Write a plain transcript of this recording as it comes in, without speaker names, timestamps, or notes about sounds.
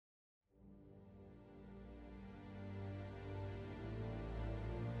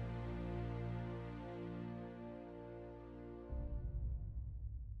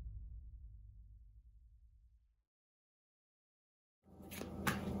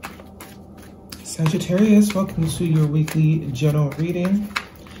Sagittarius, welcome to your weekly general reading.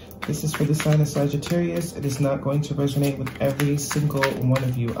 This is for the sign of Sagittarius. It is not going to resonate with every single one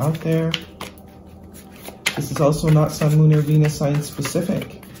of you out there. This is also not Sun, Moon, or Venus sign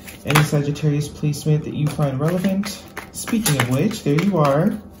specific. Any Sagittarius placement that you find relevant. Speaking of which, there you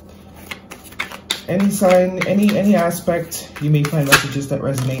are. Any sign, any aspect, you may find messages that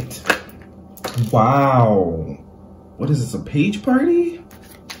resonate. Wow. What is this, a page party?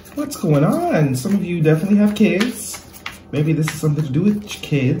 What's going on? Some of you definitely have kids. Maybe this is something to do with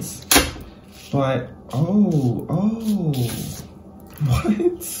kids. But, oh,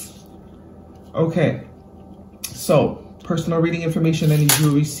 what? Okay. So, personal reading information and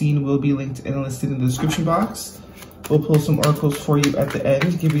jewelry seen will be linked and listed in the description box. We'll pull some oracles for you at the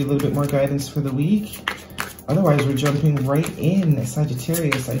end, give you a little bit more guidance for the week. Otherwise, we're jumping right in,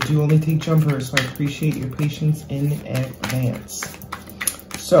 Sagittarius. I do only take jumpers, so I appreciate your patience in advance.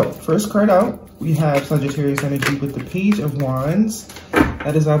 So, first card out, we have Sagittarius energy with the Page of Wands.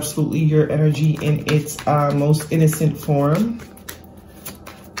 That is absolutely your energy in its most innocent form.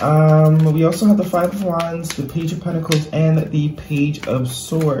 We also have the Five of Wands, the Page of Pentacles, and the Page of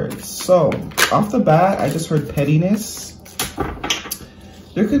Swords. So, off the bat, I just heard pettiness.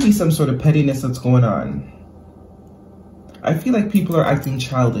 There could be some sort of pettiness that's going on. I feel like people are acting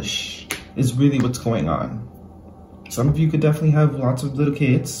childish, is really what's going on. Some of you could definitely have lots of little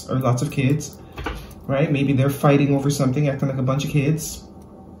kids, or lots of kids, right? Maybe they're fighting over something, acting like a bunch of kids.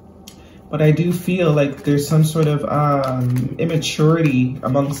 But I do feel like there's some sort of immaturity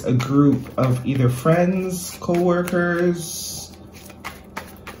amongst a group of either friends, co-workers,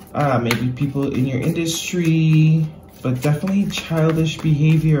 maybe people in your industry, but definitely childish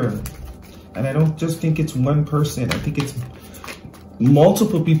behavior. And I don't just think it's one person. I think it's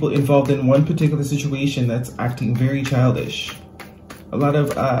multiple people involved in one particular situation that's acting very childish. A lot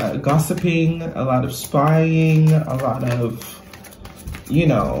of gossiping, a lot of spying, a lot of, you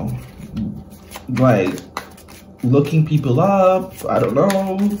know, like looking people up. I don't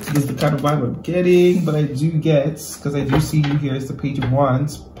know. This is the kind of vibe I'm getting, but I do get, because I do see you here as the Page of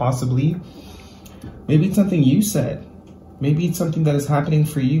Wands, possibly. Maybe it's something you said. Maybe it's something that is happening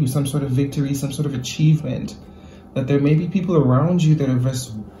for you, some sort of victory, some sort of achievement. That there may be people around you that are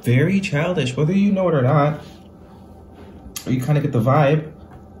just very childish, whether you know it or not, or you kind of get the vibe.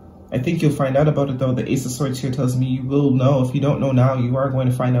 I think you'll find out about it though. The Ace of Swords here tells me you will know. If you don't know now, you are going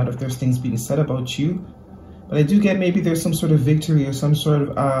to find out if there's things being said about you. But I do get maybe there's some sort of victory or some sort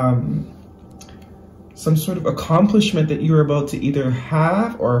of accomplishment that you're about to either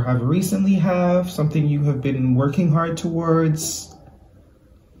have or have recently have, something you have been working hard towards.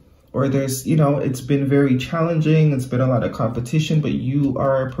 Or there's, you know, it's been very challenging. It's been a lot of competition, but you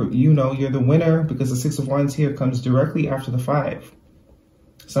are, you know, you're the winner because the Six of Wands here comes directly after the Five.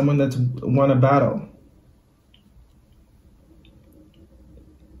 Someone that's won a battle.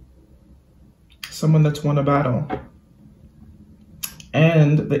 Someone that's won a battle.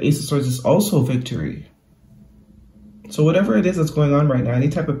 And the Ace of Swords is also victory. So whatever it is that's going on right now, any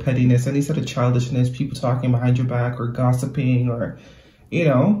type of pettiness, any sort of childishness, people talking behind your back or gossiping or, you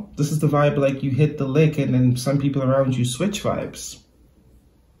know, this is the vibe like you hit the lick and then some people around you switch vibes.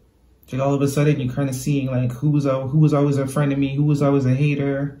 Like all of a sudden you're kind of seeing like who was always a friend of me, who was always a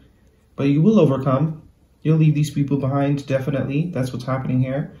hater. But you will overcome. You'll leave these people behind, definitely. That's what's happening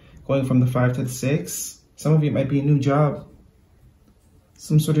here. Going from the 5 to the 6. Some of you might be a new job.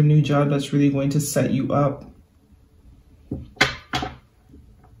 Some sort of new job that's really going to set you up.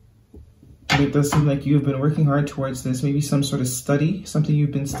 It does seem like you've been working hard towards this. Maybe some sort of study, something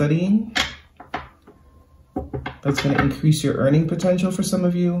you've been studying. That's going to increase your earning potential for some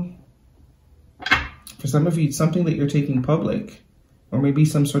of you. For some of you, it's something that you're taking public. Or maybe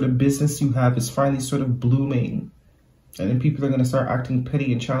some sort of business you have is finally sort of blooming. And then people are going to start acting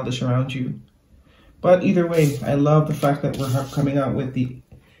petty and childish around you. But either way, I love the fact that we're coming out with the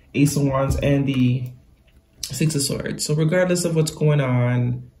Ace of Wands and the Six of Swords. So regardless of what's going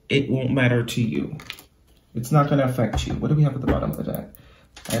on, it won't matter to you. It's not going to affect you. What do we have at the bottom of the deck?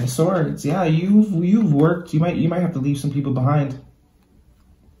 And Swords. Yeah, you've worked. You might have to leave some people behind.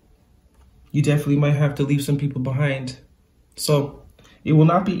 You definitely might have to leave some people behind. So it will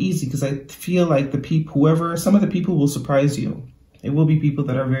not be easy because I feel like some of the people will surprise you. It will be people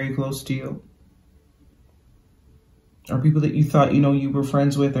that are very close to you. Or people that you thought, you know, you were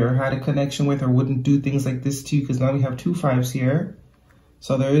friends with or had a connection with or wouldn't do things like this to you, because now we have 2 5s here.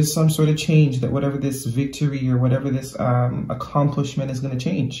 So there is some sort of change that whatever this victory or whatever this accomplishment is going to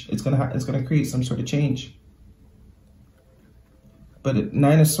change. It's going to create some sort of change. But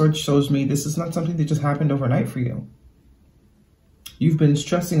 9 of Swords shows me this is not something that just happened overnight for you. You've been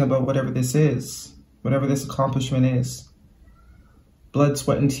stressing about whatever this is, whatever this accomplishment is. Blood,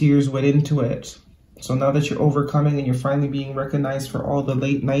 sweat, and tears went into it. So now that you're overcoming and you're finally being recognized for all the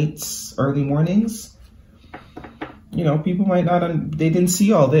late nights, early mornings, you know, people might not, they didn't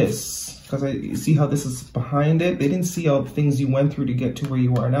see all this, because I see how this is behind it. They didn't see all the things you went through to get to where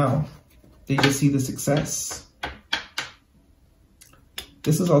you are now. They just see the success.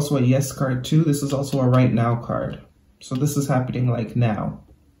 This is also a yes card too. This is also a right now card. So this is happening like now.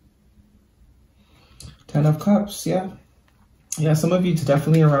 10 of Cups, yeah. Yeah, some of you it's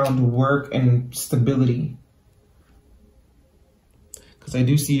definitely around work and stability. Because I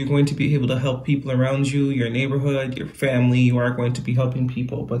do see you're going to be able to help people around you, your neighborhood, your family. You are going to be helping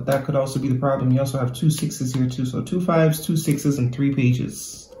people. But that could also be the problem. You also have 2 6s here too. So 2 5s, 2 6s, and 3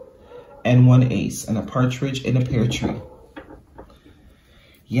 pages. And 1 ace. And a partridge in a pear tree.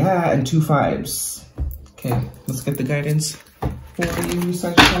 Yeah, and 2 5s. Okay, let's get the guidance for you,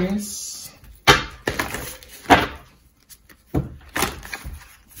 Sagittarius.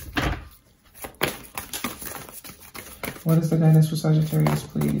 What is the guidance for Sagittarius,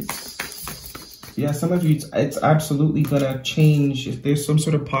 please? Yeah, some of you, it's absolutely going to change. If there's some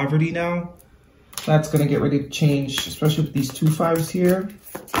sort of poverty now, that's going to get ready to change, especially with these 2 5s here.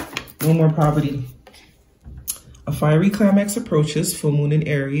 No more poverty. A fiery climax approaches, full moon in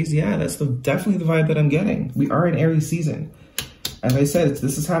Aries. Yeah, that's definitely the vibe that I'm getting. We are in Aries season. As I said,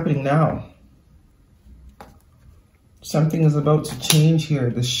 this is happening now. Something is about to change here.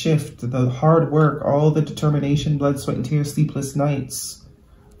 The shift, the hard work, all the determination, blood, sweat, and tears, sleepless nights,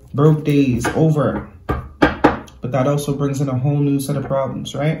 broke days, over. But that also brings in a whole new set of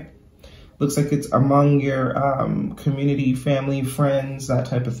problems, right? Looks like it's among your community, family, friends, that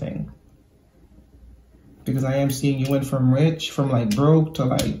type of thing. Because I am seeing you went from rich, from like broke to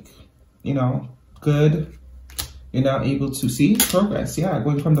like, you know, good. You're now able to see progress. Yeah,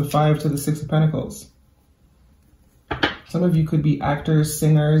 going from the 5 to the 6 of Pentacles. Some of you could be actors,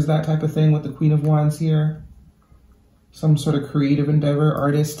 singers, that type of thing with the Queen of Wands here. Some sort of creative endeavor,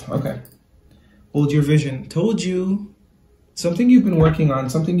 artist. Okay. Hold your vision. Told you. Something you've been working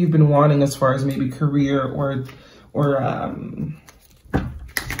on, something you've been wanting as far as maybe career or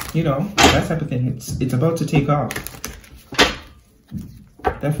you know, that type of thing. It's about to take off.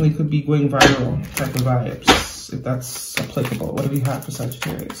 Definitely could be going viral type of vibes, if that's applicable. What do we have for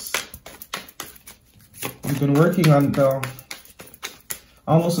Sagittarius? You've been working on, though,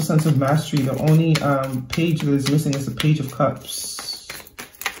 almost a sense of mastery. The only page that is missing is the Page of Cups,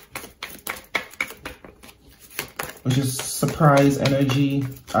 which is surprise energy,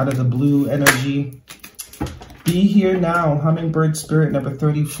 out of the blue energy. Be here now, hummingbird spirit number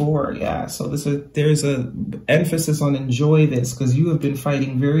 34. Yeah, so there's a emphasis on enjoy this, because you have been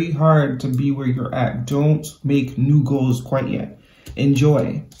fighting very hard to be where you're at. Don't make new goals quite yet.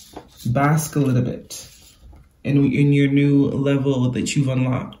 Enjoy. Bask a little bit in your new level that you've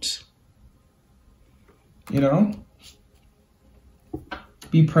unlocked. You know?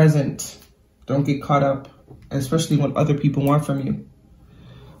 Be present. Don't get caught up, especially what other people want from you.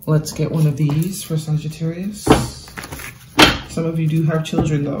 Let's get one of these for Sagittarius. Some of you do have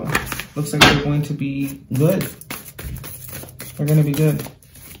children, though. Looks like they're going to be good. They're going to be good.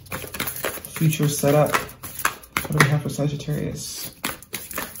 Future set up. What do we have for Sagittarius?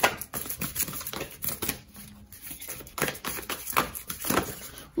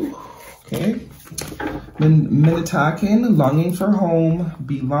 Okay. Minitakin, longing for home,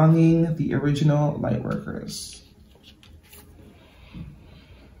 belonging, the original light workers.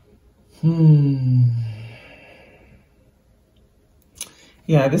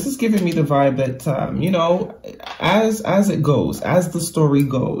 Yeah, this is giving me the vibe that, you know, as it goes, as the story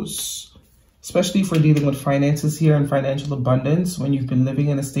goes, especially for dealing with finances here and financial abundance, when you've been living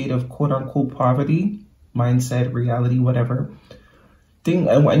in a state of quote-unquote poverty, mindset, reality, whatever,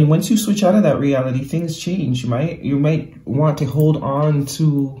 and once you switch out of that reality, things change. You might want to hold on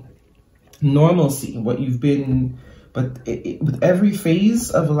to normalcy, what you've been. But with every phase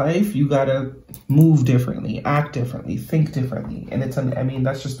of life, you gotta move differently, act differently, think differently. And I mean,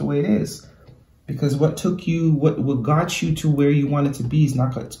 that's just the way it is. Because what got you to where you wanted to be is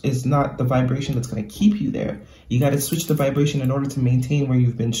not the vibration that's gonna keep you there. You gotta switch the vibration in order to maintain where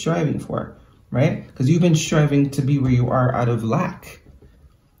you've been striving for, right? Because you've been striving to be where you are out of lack.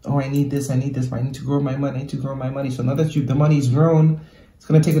 Oh, I need this, I need to grow my money, So now that the money's grown, it's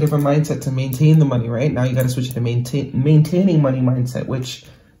going to take a different mindset to maintain the money, right? Now you got to switch to maintaining money mindset, which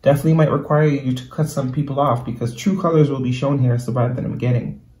definitely might require you to cut some people off, because true colors will be shown here. It's the vibe that I'm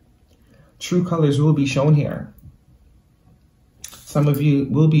getting. True colors will be shown here. Some of you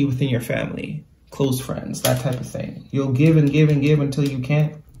will be within your family. close friends, that type of thing. You'll give and give and give until you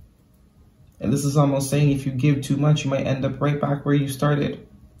can't. And this is almost saying if you give too much, you might end up right back where you started.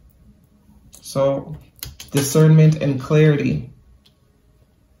 So, discernment and clarity.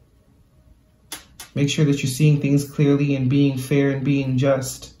 Make sure that you're seeing things clearly and being fair and being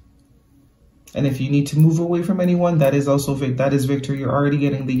just. And if you need to move away from anyone, that is also victory. You're already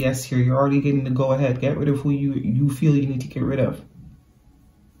getting the yes here. You're already getting the go ahead. Get rid of who you feel you need to get rid of,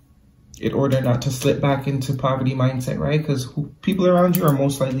 in order not to slip back into poverty mindset, right? Because people around you are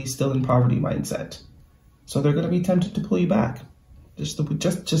most likely still in poverty mindset. So they're going to be tempted to pull you back. Just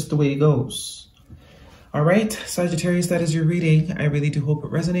the way it goes. All right, Sagittarius, that is your reading. I really do hope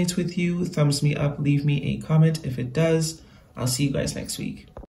it resonates with you. Thumbs me up, leave me a comment if it does. I'll see you guys next week.